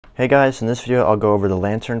Hey guys, in this video I'll go over the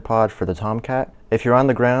lantern pod for the Tomcat. If you're on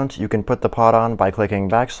the ground, you can put the pod on by clicking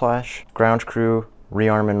 \, ground crew,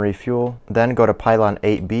 rearm and refuel, then go to pylon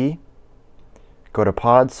 8B, go to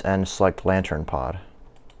pods and select lantern pod.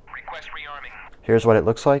 Request rearming. Here's what it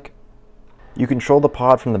looks like. You control the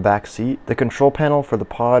pod from the back seat. The control panel for the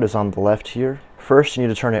pod is on the left here. First you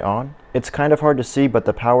need to turn it on. It's kind of hard to see, but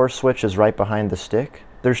the power switch is right behind the stick.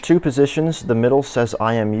 There's two positions. The middle says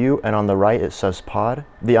IMU and on the right it says pod.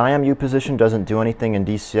 The IMU position doesn't do anything in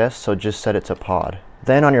DCS, so just set it to pod.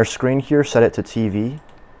 Then on your screen here, set it to TV.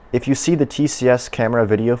 If you see the TCS camera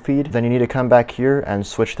video feed, then you need to come back here and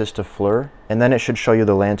switch this to FLIR, and then it should show you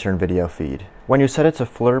the lantern video feed. When you set it to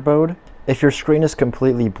FLIR mode, if your screen is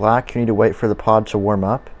completely black, you need to wait for the pod to warm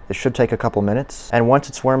up. It should take a couple minutes, and once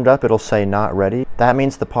it's warmed up, it'll say not ready. That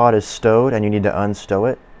means the pod is stowed and you need to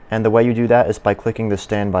unstow it. And the way you do that is by clicking the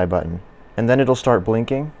standby button. And then it'll start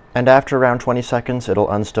blinking, and after around 20 seconds, it'll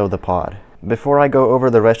unstow the pod. Before I go over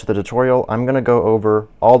the rest of the tutorial, I'm going to go over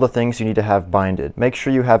all the things you need to have binded. Make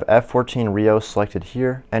sure you have F-14 Rio selected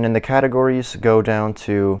here, and in the categories, go down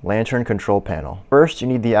to Lantern Control Panel. First, you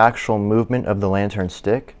need the actual movement of the lantern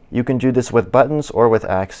stick. You can do this with buttons or with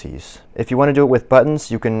axes. If you want to do it with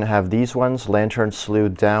buttons, you can have these ones, lantern slew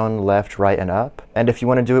down, left, right, and up. And if you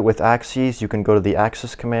want to do it with axes, you can go to the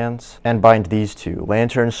axis commands and bind these two,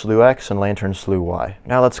 lantern slew X and lantern slew Y.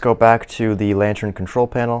 Now let's go back to the lantern control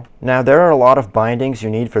panel. Now there are a lot of bindings you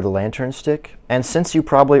need for the lantern stick. And since you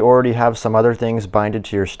probably already have some other things binded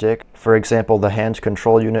to your stick, for example the hand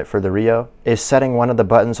control unit for the Rio, is setting one of the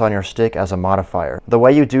buttons on your stick as a modifier. The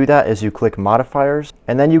way you do that is you click modifiers,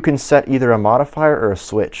 and then you can set either a modifier or a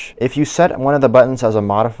switch. If you set one of the buttons as a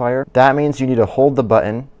modifier, that means you need to hold the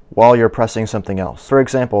button while you're pressing something else. For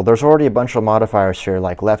example, there's already a bunch of modifiers here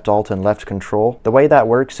like left alt and left control. The way that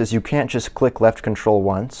works is you can't just click left control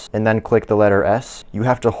once and then click the letter S. You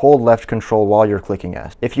have to hold left control while you're clicking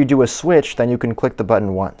S. If you do a switch, then you can click the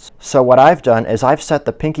button once. So what I've done is I've set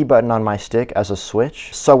the pinky button on my stick as a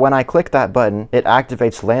switch. So when I click that button, it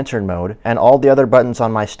activates lantern mode, and all the other buttons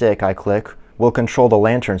on my stick I click will control the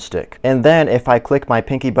lantern stick. And then if I click my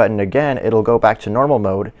pinky button again, it'll go back to normal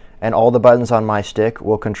mode, and all the buttons on my stick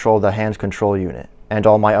will control the hand control unit and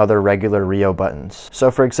all my other regular Rio buttons.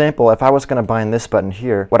 So for example, if I was going to bind this button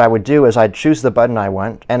here, what I would do is I'd choose the button I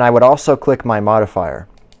want, and I would also click my modifier.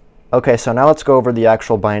 Okay, so now let's go over the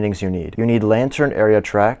actual bindings you need. You need lantern area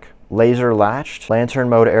track, laser latched, lantern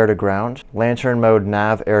mode air to ground, lantern mode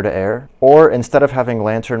nav air to air, or instead of having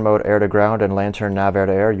lantern mode air to ground and lantern nav air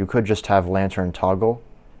to air, you could just have lantern toggle.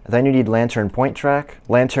 Then you need lantern point track,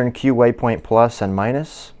 lantern Q waypoint plus and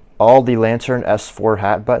minus, all the lantern S4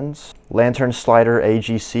 hat buttons, lantern slider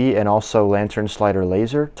AGC and also lantern slider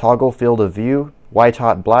laser, toggle field of view, white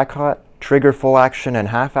hot, black hot, trigger full action and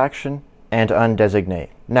half action, and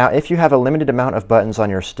undesignate. Now if you have a limited amount of buttons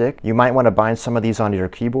on your stick, you might want to bind some of these onto your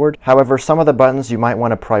keyboard. However, some of the buttons you might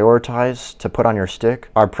want to prioritize to put on your stick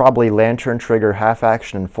are probably lantern trigger half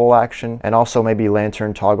action and full action, and also maybe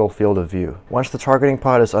lantern toggle field of view. Once the targeting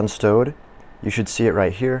pod is unstowed, you should see it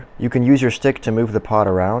right here. You can use your stick to move the pod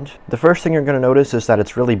around. The first thing you're going to notice is that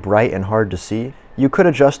it's really bright and hard to see. You could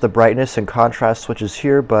adjust the brightness and contrast switches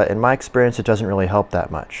here, but in my experience it doesn't really help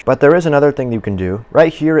that much. But there is another thing you can do.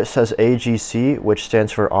 Right here it says AGC, which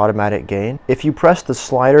stands for automatic gain. If you press the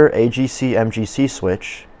slider AGC MGC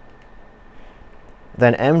switch,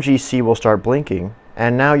 then MGC will start blinking,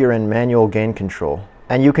 and now you're in manual gain control.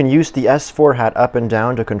 And you can use the S4 hat up and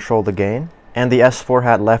down to control the gain, and the S4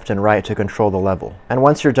 hat left and right to control the level. And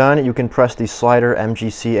once you're done, you can press the slider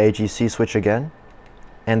MGC AGC switch again,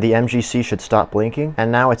 and the MGC should stop blinking,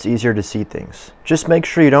 and now it's easier to see things. Just make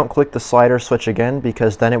sure you don't click the slider switch again,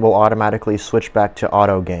 because then it will automatically switch back to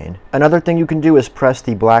auto gain. Another thing you can do is press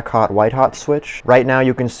the black hot white hot switch. Right now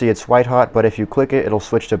you can see it's white hot, but if you click it, it'll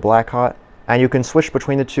switch to black hot, and you can switch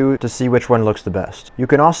between the two to see which one looks the best. You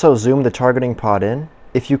can also zoom the targeting pod in.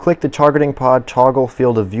 If you click the targeting pod toggle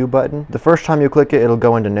field of view button, the first time you click it, it'll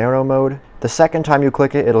go into narrow mode. The second time you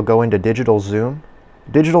click it, it'll go into digital zoom.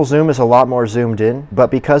 Digital zoom is a lot more zoomed in,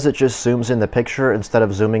 but because it just zooms in the picture instead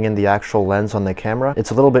of zooming in the actual lens on the camera,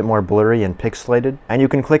 it's a little bit more blurry and pixelated, and you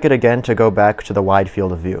can click it again to go back to the wide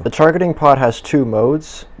field of view. The targeting pod has two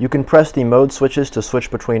modes. You can press the mode switches to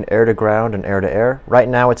switch between air to ground and air to air. Right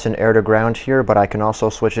now it's in air to ground here, but I can also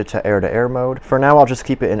switch it to air mode. For now I'll just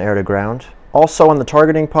keep it in air to ground. Also on the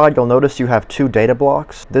targeting pod, you'll notice you have two data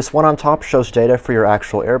blocks. This one on top shows data for your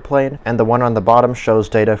actual airplane, and the one on the bottom shows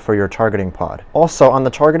data for your targeting pod. Also on the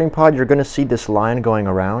targeting pod, you're going to see this line going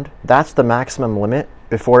around. That's the maximum limit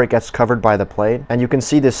before it gets covered by the plane, and you can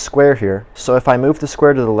see this square here. So if I move the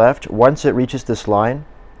square to the left, once it reaches this line,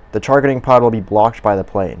 the targeting pod will be blocked by the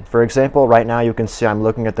plane. For example, right now you can see I'm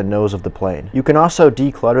looking at the nose of the plane. You can also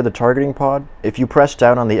declutter the targeting pod. If you press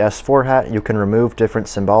down on the S4 hat, you can remove different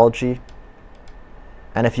symbology.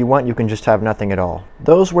 And if you want, you can just have nothing at all.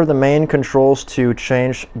 Those were the main controls to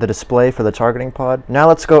change the display for the targeting pod. Now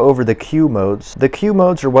let's go over the Q modes. The Q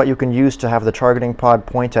modes are what you can use to have the targeting pod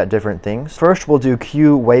point at different things. First, we'll do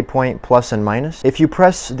Q waypoint plus and minus. If you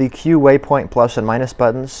press the Q waypoint plus and minus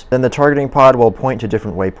buttons, then the targeting pod will point to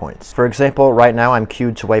different waypoints. For example, right now I'm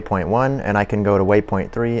queued to waypoint 1, and I can go to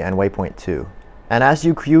waypoint 3 and waypoint 2. And as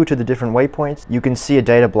you queue to the different waypoints, you can see a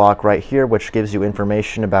data block right here which gives you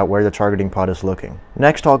information about where the targeting pod is looking.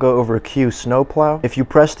 Next, I'll go over Q snowplow. If you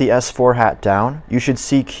press the S4 hat down, you should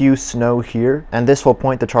see Q snow here, and this will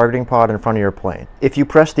point the targeting pod in front of your plane. If you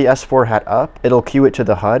press the S4 hat up, it'll queue it to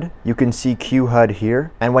the HUD. You can see Q HUD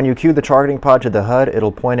here, and when you queue the targeting pod to the HUD,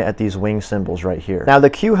 it'll point it at these wing symbols right here. Now the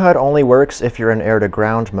Q HUD only works if you're in air to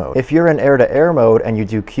ground mode. If you're in air to air mode and you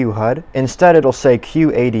do Q HUD, instead it'll say Q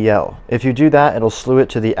ADL. If you do that, it'll slew it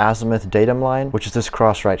to the azimuth datum line, which is this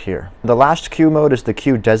cross right here. The last Q mode is the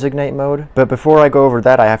Q designate mode, but before I go over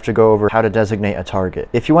that, I have to go over how to designate a target.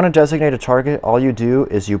 If you want to designate a target, all you do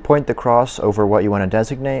is you point the cross over what you want to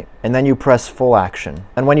designate, and then you press full action.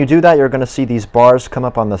 And when you do that, you're going to see these bars come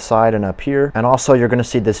up on the side and up here, and also you're going to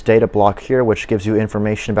see this data block here, which gives you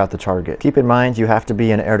information about the target. Keep in mind, you have to be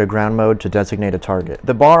in air to ground mode to designate a target.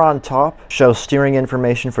 The bar on top shows steering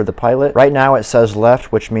information for the pilot. Right now it says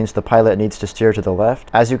left, which means the pilot needs to steer to the left.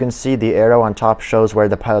 As you can see, the arrow on top shows where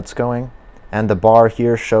the pilot's going, and the bar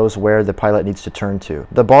here shows where the pilot needs to turn to.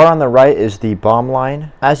 The bar on the right is the bomb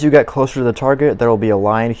line. As you get closer to the target, there will be a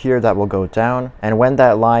line here that will go down, and when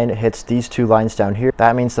that line hits these two lines down here,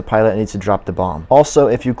 that means the pilot needs to drop the bomb. Also,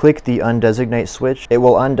 if you click the undesignate switch, it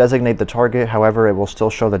will undesignate the target, however, it will still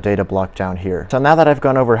show the data block down here. So now that I've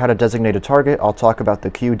gone over how to designate a target, I'll talk about the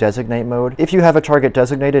Q designate mode. If you have a target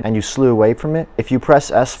designated and you slew away from it, if you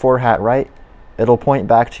press S4 hat right, it'll point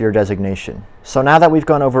back to your designation. So now that we've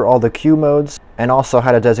gone over all the Q modes and also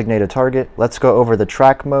how to designate a target, let's go over the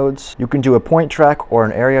track modes. You can do a point track or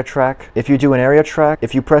an area track. If you do an area track,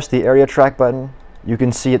 if you press the area track button, you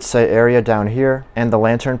can see it say area down here, and the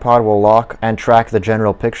lantern pod will lock and track the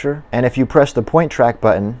general picture. And if you press the point track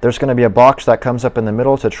button, there's going to be a box that comes up in the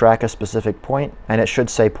middle to track a specific point, and it should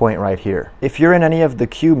say point right here. If you're in any of the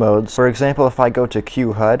Q modes, for example, if I go to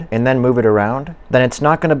Q HUD and then move it around, then it's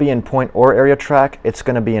not going to be in point or area track, it's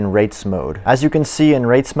going to be in rates mode. As you can see, in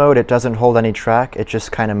rates mode, it doesn't hold any track, it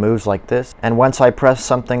just kind of moves like this. And once I press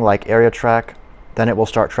something like area track, then it will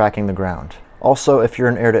start tracking the ground. Also, if you're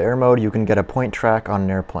in air-to-air mode, you can get a point track on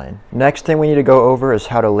an airplane. Next thing we need to go over is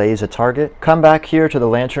how to laze a target. Come back here to the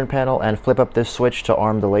lantern panel and flip up this switch to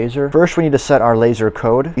arm the laser. First, we need to set our laser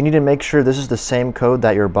code. You need to make sure this is the same code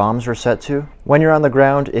that your bombs are set to. When you're on the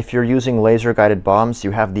ground, if you're using laser-guided bombs,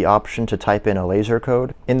 you have the option to type in a laser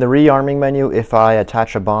code. In the rearming menu, if I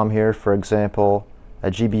attach a bomb here, for example,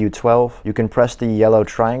 a GBU-12, you can press the yellow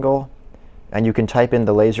triangle, and you can type in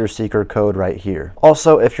the laser seeker code right here.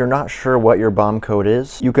 Also, if you're not sure what your bomb code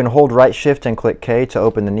is, you can hold right shift and click K to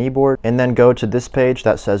open the kneeboard, and then go to this page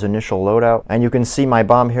that says initial loadout, and you can see my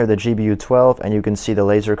bomb here, the GBU-12, and you can see the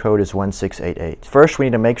laser code is 1688. First, we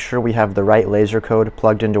need to make sure we have the right laser code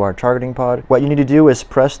plugged into our targeting pod. What you need to do is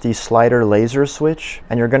press the slider laser switch,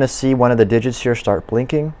 and you're going to see one of the digits here start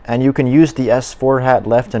blinking, and you can use the S4 hat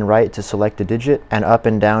left and right to select a digit, and up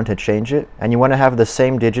and down to change it, and you want to have the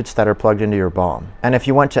same digits that are plugged into your bomb. And if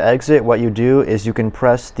you want to exit, what you do is you can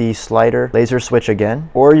press the slider laser switch again,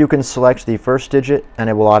 or you can select the first digit and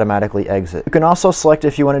it will automatically exit. You can also select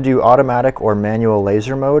if you want to do automatic or manual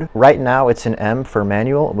laser mode. Right now it's an M for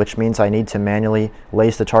manual, which means I need to manually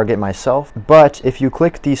laze the target myself. But if you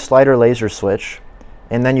click the slider laser switch,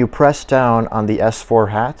 and then you press down on the S4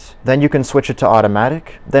 hat, then you can switch it to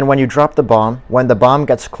automatic. Then when you drop the bomb, when the bomb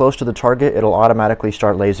gets close to the target, it'll automatically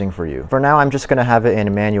start lasing for you. For now, I'm just gonna have it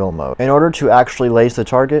in manual mode. In order to actually laze the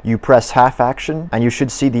target, you press half action, and you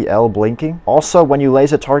should see the L blinking. Also, when you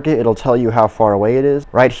laze a target, it'll tell you how far away it is.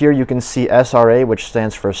 Right here, you can see SRA, which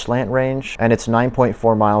stands for slant range, and it's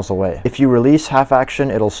 9.4 miles away. If you release half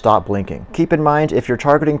action, it'll stop blinking. Keep in mind, if your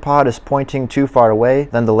targeting pod is pointing too far away,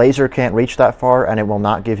 then the laser can't reach that far, and it will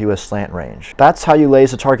not give you a slant range. That's how you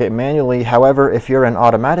laze a target manually. However, if you're in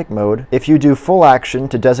automatic mode, if you do full action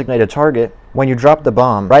to designate a target, When you drop the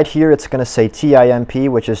bomb, right here it's going to say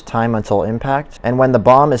TIMP, which is time until impact, and when the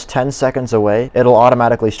bomb is 10 seconds away, it'll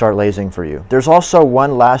automatically start lasing for you. There's also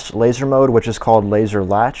one last laser mode, which is called laser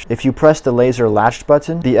latch. If you press the laser latched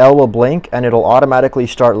button, the L will blink and it'll automatically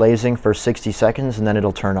start lasing for 60 seconds and then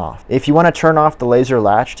it'll turn off. If you want to turn off the laser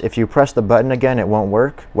latched, if you press the button again, it won't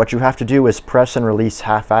work. What you have to do is press and release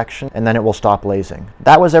half action and then it will stop lasing.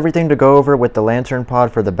 That was everything to go over with the lantern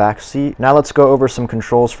pod for the back seat. Now let's go over some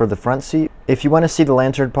controls for the front seat. If you want to see the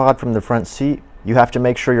lantern pod from the front seat, you have to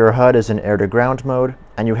make sure your HUD is in air to ground mode,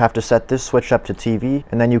 and you have to set this switch up to TV,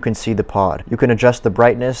 and then you can see the pod. You can adjust the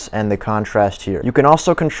brightness and the contrast here. You can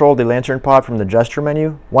also control the lantern pod from the Jester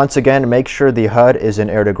menu. Once again, make sure the HUD is in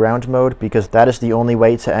air to ground mode because that is the only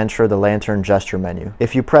way to enter the lantern Jester menu.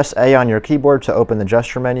 If you press A on your keyboard to open the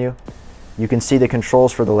Jester menu, you can see the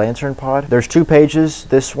controls for the lantern pod. There's two pages,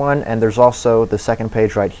 this one, and there's also the second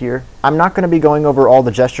page right here. I'm not going to be going over all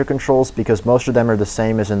the Jester controls because most of them are the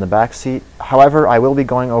same as in the back seat. However, I will be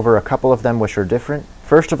going over a couple of them which are different.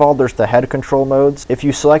 First of all, there's the head control modes. If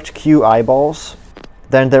you select Q eyeballs,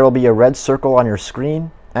 then there will be a red circle on your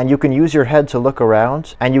screen, and you can use your head to look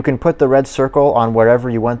around, and you can put the red circle on wherever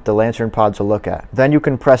you want the lantern pod to look at. Then you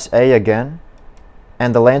can press A again,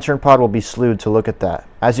 and the lantern pod will be slewed to look at that.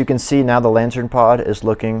 As you can see, now the lantern pod is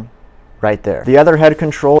looking right there. The other head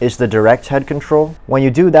control is the direct head control. When you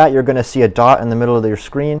do that, you're going to see a dot in the middle of your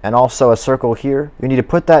screen and also a circle here. You need to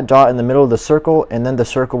put that dot in the middle of the circle, and then the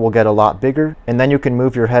circle will get a lot bigger, and then you can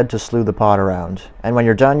move your head to slew the pod around. And when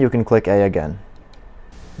you're done, you can click A again.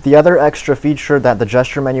 The other extra feature that the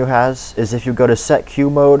Jester menu has is if you go to set Q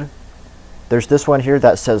mode, there's this one here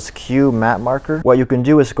that says Q map marker. What you can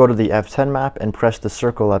do is go to the F10 map and press the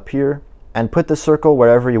circle up here and put the circle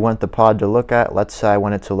wherever you want the pod to look at. Let's say I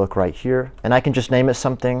want it to look right here, and I can just name it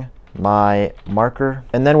something, my marker.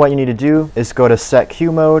 And then what you need to do is go to set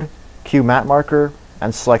Q mode, Q map marker,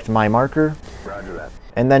 and select my marker. Roger that.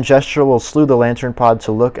 And then Jester will slew the lantern pod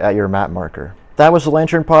to look at your map marker. That was the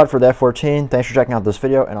lantern pod for the F-14. Thanks for checking out this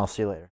video, and I'll see you later.